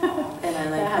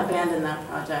 And I abandoned that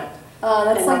project. Oh,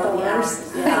 that's like the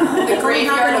worst. Yeah. The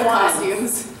graveyard of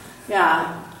costumes.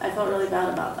 Yeah, I felt really bad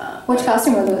about that. Which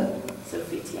costume was it?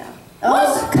 Sophia.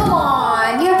 Oh, come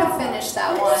on! You have to finish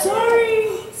that one.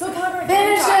 Sorry. So clever.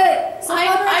 Finish it.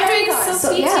 I'm doing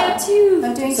Sophia too.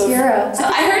 I'm doing Kira. So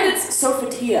I heard it's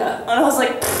Sophia, and I was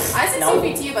like, I said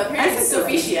Sophia, but apparently it's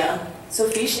Sophia.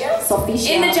 Sophia?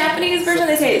 Sophia. In the Japanese version,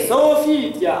 they say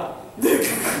Sophia.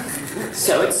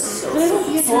 So it's So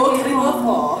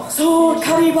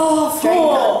Calibur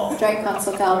 4. Dragon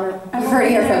Console Calibur. You've heard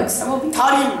it here, folks.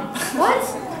 Tarim. What?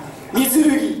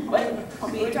 Mitsurugi. What? I'll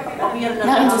be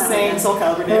I'm just saying Soul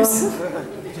Calibur names.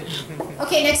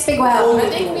 Okay, next big wow. I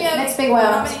think we have next big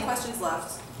wow. how many questions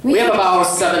left? We have about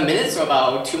 7 minutes, so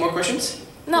about 2 more questions.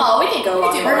 No, we can go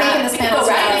longer. We're making this panel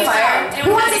rapid fire.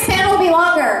 Who wants this panel to be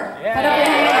longer? Put up your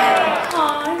hand.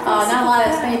 Oh, not a lot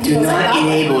of many people. Do not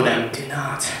enable them. Do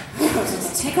not.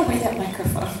 Take away that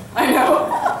microphone. I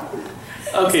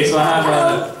know. Okay, so I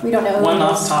have We don't know. one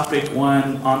off-topic,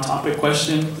 one on-topic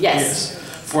question. Yes.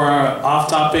 For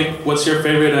off-topic, what's your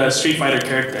favorite Street Fighter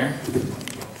character?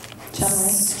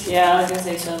 Chun-Li. Yeah, I was gonna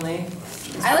say Chun-Li.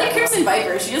 I like Crimson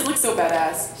Viper. She just looks so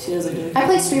badass. She does a good. I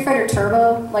played Street Fighter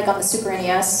Turbo, like on the Super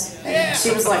NES. And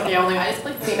she was like the only one. I just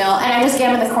played female, and I just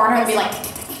get in the corner and be like.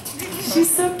 She's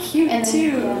so cute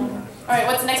too. All right,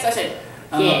 what's the next question?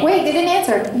 Wait, they didn't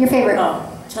answer. Your favorite? Oh,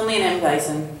 Chun-Li and M.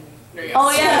 Bison.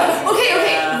 Oh yeah. Okay.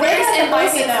 Where's M.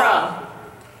 Bison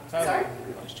from? Sorry?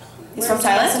 He's from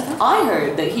Thailand? I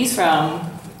heard that he's from,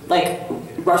 like,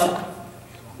 Russia.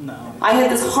 No. I had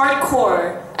this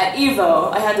hardcore, at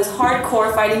EVO, I had this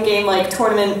hardcore fighting game, like,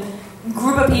 tournament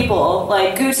group of people,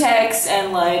 like Gutex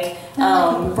and, like,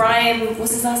 Brian,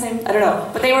 what's his last name? I don't know.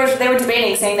 But they were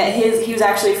debating, saying that he was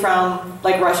actually from,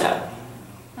 like, Russia.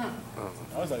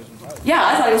 Yeah,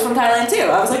 I thought he was from Thailand too.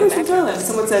 I was like, who's from Thailand?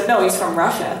 Someone said, no, he's from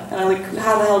Russia. And I'm like,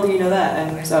 how the hell do you know that?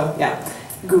 And so, yeah,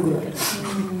 Google it.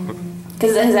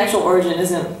 Because his actual origin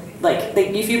isn't, like,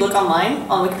 if you look online,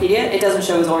 on Wikipedia, it doesn't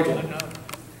show his origin.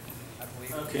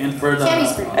 Okay, and for the... I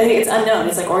think it's unknown.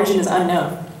 It's like, origin is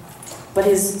unknown. But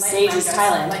his stage is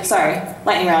Thailand. Sorry,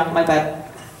 lightning round, my bad.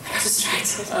 I was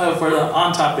distracted. For the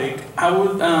on topic, I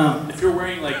would, if you're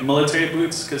wearing like military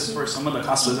boots, because for some of the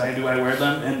cosplays I do, I wear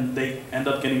them and they end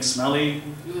up getting smelly.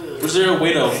 Was there a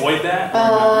way to avoid that?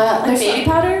 Like baby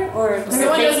powder? Or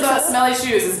everyone knows about smelly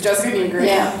shoes is Jessica Nigiri.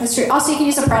 Yeah, that's true. Also, you can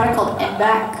use a product called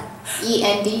NBAC,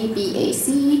 ENDBAC,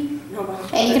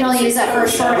 and you can only use that for a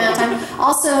short amount of time.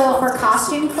 Also, for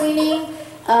costume cleaning,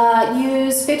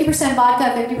 use 50% vodka,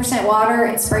 50% water,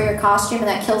 and spray your costume, and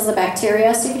that kills the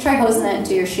bacteria. So you can try hosing that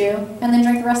into your shoe, and then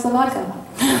drink the rest of the vodka.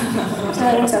 So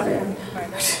that works out for you.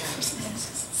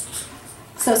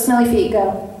 So smelly feet,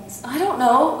 go. I don't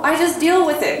know. I just deal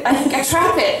with it. I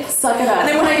trap it. Suck it up. And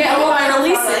then when I get home, I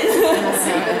release it.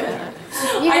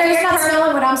 You guys not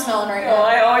smelling what I'm smelling right now.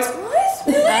 I always,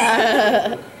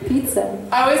 what? Pizza.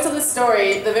 I always tell this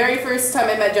story. The very first time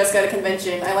I met Jessica at a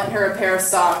convention, I lent her a pair of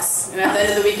socks, and at the end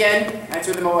of the weekend, I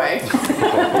threw them away.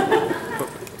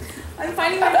 I'm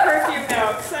finding my perfume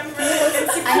now because I'm really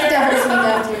insecure. I need to hurt me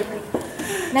down too.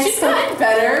 Next She's gotten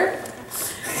better.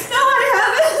 No, I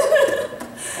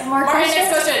haven't. More Marty, questions?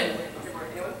 next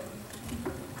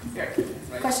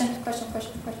question.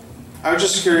 Question. I was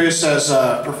just curious, as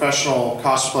professional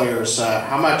cosplayers,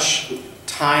 how much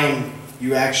time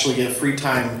you actually get free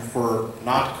time for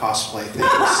not cosplay things?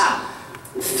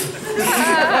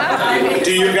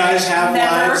 Do you guys have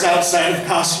lives outside of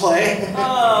cosplay?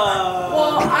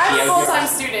 Well, I'm a full-time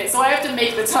student, so I have to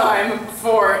make the time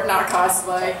for not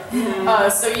cosplay.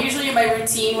 So usually my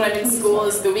routine when I'm in school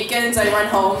is the weekends I run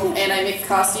home and I make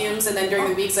costumes, and then during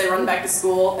the weeks I run back to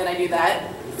school and I do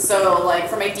that. So like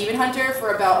for my Demon Hunter,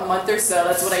 for about a month or so,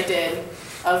 that's what I did,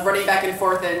 of running back and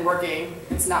forth and working.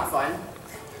 It's not fun.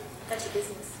 That's your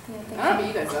business. I don't know about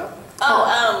you guys though.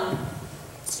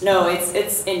 No,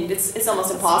 it's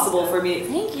almost impossible for me.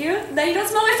 Thank you. Now you don't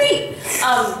smell my feet.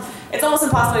 It's almost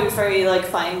impossible for me to like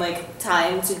find like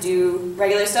time to do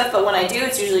regular stuff. But when I do,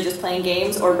 it's usually just playing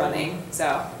games or running.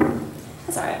 So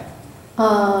that's alright.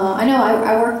 I know.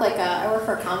 I work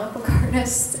for a comic book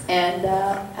artist and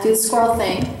do the squirrel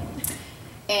thing.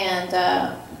 And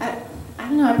I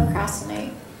don't know. I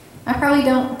procrastinate. I probably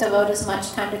don't devote as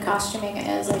much time to costuming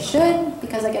as I should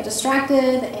because I get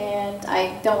distracted and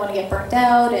I don't want to get burnt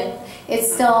out, and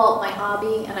it's still my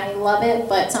hobby and I love it,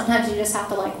 but sometimes you just have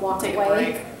to like walk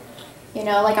away. You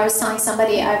know, like I was telling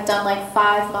somebody, I've done like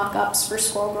 5 mock-ups for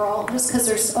Squirrel Girl just because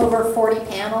there's over 40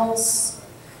 panels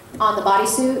on the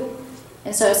bodysuit,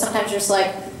 and so sometimes you're just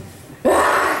like,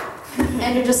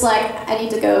 and you're just like, I need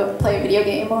to go play a video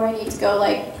game, or I need to go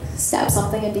like stab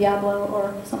something in Diablo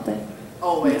or something.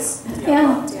 Always.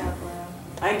 Yeah.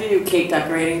 I do cake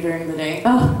decorating during the day,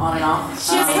 on and off.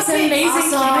 She has amazing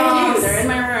Awesome. Thank you. They're in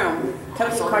my room.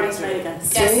 Cupcake party tonight again.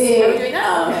 Yes. Are we doing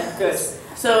that? Okay, good.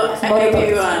 So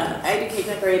I do cake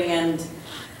decorating, and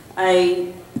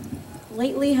I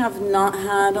lately have not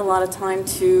had a lot of time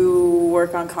to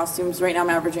work on costumes. Right now I'm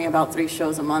averaging about 3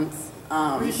 shows a month,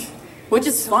 which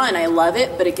is fun. I love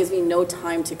it, but it gives me no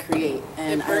time to create,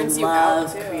 and I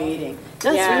love creating.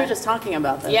 Yes, we were just talking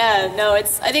about that. Yeah, no, I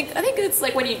think it's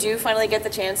like when you do finally get the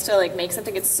chance to like make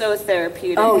something, it's so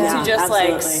therapeutic Oh, yeah, to just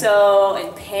absolutely. like sew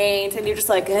and paint, and you're just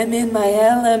like, I'm in my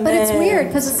element. But it's weird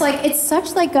because it's like it's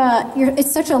such like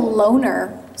it's such a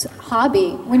loner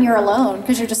hobby when you're alone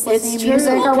because you're just listening to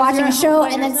music or watching a show,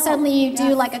 and then suddenly you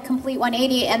do like a complete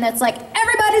 180, and it's like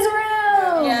everybody's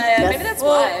around. Yeah, maybe that's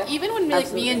why. Even when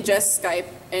like me and Jess Skype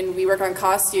and we work on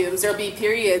costumes, there'll be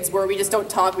periods where we just don't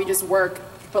talk, we just work.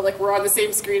 But like we're on the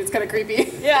same screen, it's kind of creepy.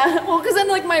 Yeah, well, because then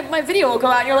like my video will go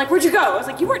out and you're like, where'd you go? I was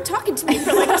like, you weren't talking to me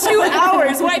for like 2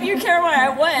 hours. Why do you care where I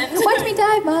went? Watch me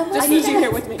die, Mom. Just need you here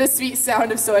with me. The sweet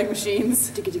sound of sewing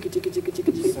machines.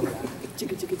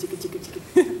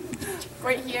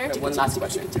 Right here. One last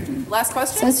question. Last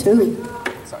question? Says who?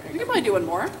 Sorry. We can probably do one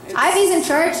more. Ivy's in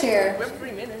charge here. We have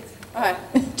 3 minutes. Okay.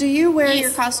 Do you wear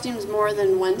your costumes more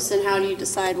than once, and how do you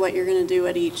decide what you're going to do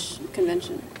at each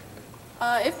convention?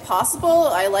 If possible,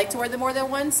 I like to wear them more than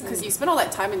once because you spend all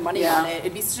that time and money on it.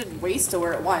 It'd be such a waste to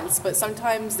wear it once, but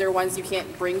sometimes there are ones you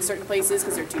can't bring certain places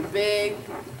because they're too big,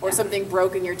 or something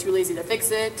broke and you're too lazy to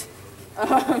fix it.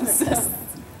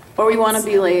 Or we want to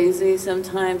be lazy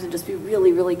sometimes and just be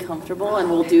really, really comfortable, and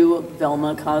we'll do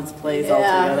Velma cosplays all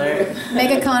together.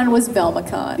 MegaCon was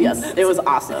VelmaCon. Yes, it was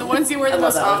awesome. The ones you wear the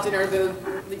most often are the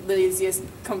the easiest,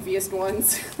 comfiest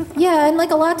ones. Yeah, and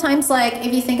like a lot of times, like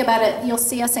if you think about it, you'll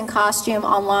see us in costume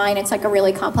online. It's like a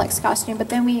really complex costume, but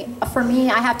then for me,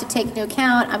 I have to take into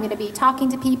account I'm going to be talking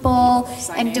to people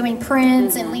and doing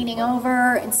prints and leaning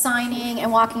over and signing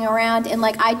and walking around. And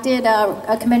like I did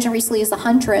a convention recently as the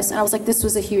Huntress, and I was like, this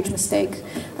was a huge mistake.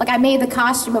 Like I made the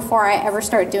costume before I ever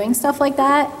started doing stuff like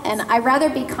that, and I'd rather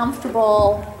be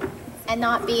comfortable and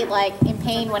not be like in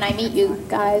pain when I meet you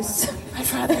guys.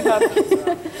 I'd rather not.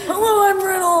 Hello, I'm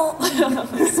Riddle.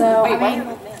 So Wait, I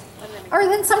mean, or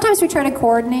then sometimes we try to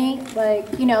coordinate. Like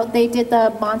they did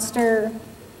the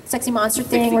sexy monster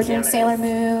thing. We're doing Sailor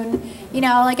Moon.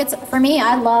 Like it's for me.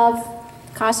 I love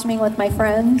costuming with my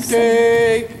friends.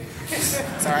 Gay.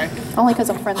 Sorry. Only because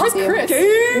I'm friends with you.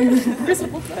 Chris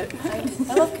loves that.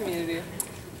 I love Community.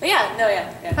 But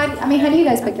yeah. How do you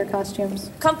guys pick your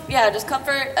costumes? Just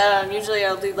comfort. Usually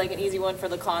I'll do like an easy one for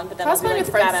the con, but then I'll do like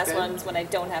badass ones when I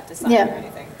don't have to sign or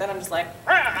anything. Then I'm just like,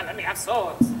 let me have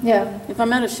swords. Yeah. If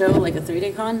I'm at a show like a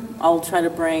 3-day con, I'll try to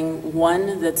bring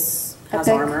one has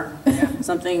armor,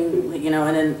 something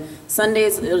and then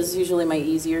Sundays is usually my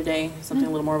easier day, something a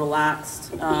little more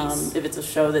relaxed. If it's a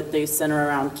show that they center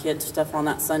around kids stuff on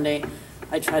that Sunday,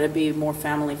 I try to be more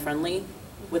family friendly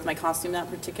with my costume that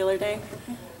particular day.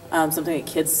 Something that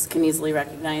kids can easily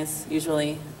recognize,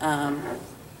 usually.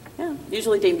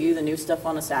 Usually debut the new stuff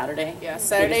on a Saturday. Yeah,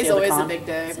 Saturday's always a big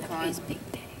day.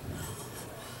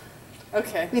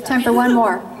 Okay. We have time for one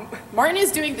more. Martin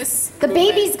is doing this. The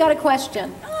baby's got a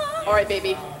question. All right,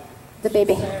 baby. The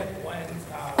baby.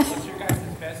 What's your guys'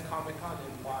 best Comic-Con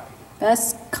and why?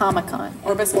 Best Comic-Con.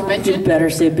 Or best convention? You better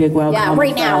say Big Wow. Yeah,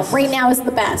 right now. Right now is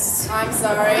the best. I'm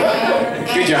sorry.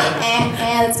 Good job.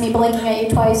 That's me blinking at you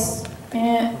twice.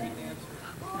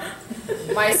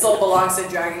 My soul belongs to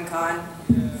Dragon Con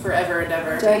forever and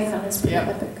ever. Dragon Con is pretty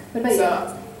epic. What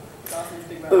about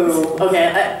you? Ooh,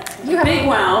 okay. Big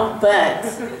Wow, but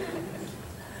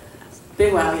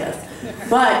Big Wow, yes.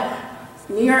 But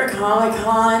New York Comic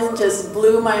Con just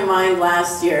blew my mind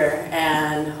last year,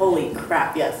 and holy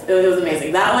crap, yes, it was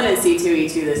amazing. That one and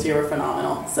C2E2 this year were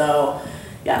phenomenal. So,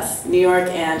 yes, New York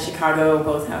and Chicago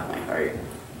both have my heart.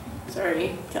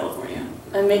 Sorry, California.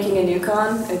 I'm making a new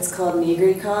con. It's called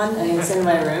Nigri Con, and it's in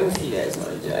my room if you guys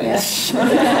want to join.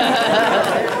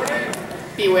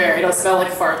 Beware, it'll smell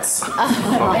like farts.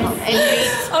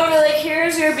 I'll be like,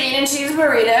 here's your bean and cheese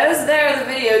burritos. There are the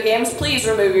video games. Please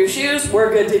remove your shoes.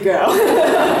 We're good to go.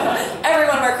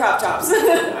 Everyone wear crop tops.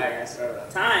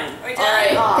 Time. All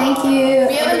right. Thank you.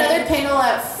 We have another panel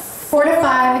at 4 to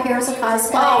 5, Heroes of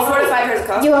Cosplay. Oh, 4 to 5 Heroes of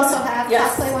Cosplay. You also have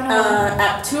Cosplay 101.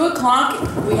 At 2 o'clock,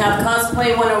 we have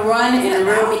Cosplay 101 in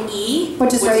room E.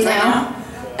 Which is right now.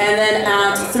 And then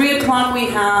at 3 o'clock, we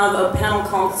have a panel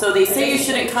called So They Say You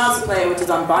Shouldn't Cosplay, which is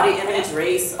on body image,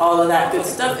 race, all of that good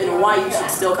stuff, and why you should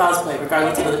still cosplay,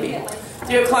 regardless of other people.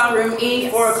 3 o'clock, room E.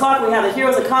 4 o'clock, we have the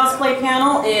Heroes of Cosplay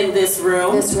panel in this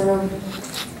room. This room.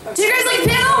 Do you guys like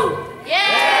panel?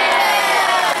 Yeah!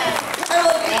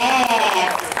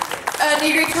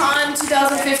 Nigri Con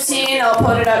 2015, I'll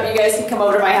put it up. You guys can come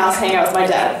over to my house, hang out with my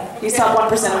dad. He's top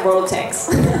 1% of World of Tanks.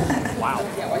 Wow.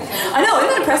 I know, isn't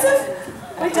that impressive?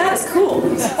 My dad is cool.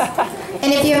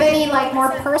 And if you have any more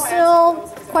personal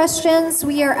questions,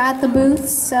 we are at the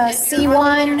booths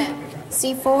C1,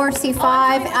 C4,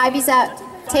 C5. Ivy's at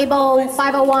table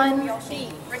 501.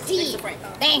 Ricky.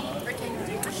 Dang.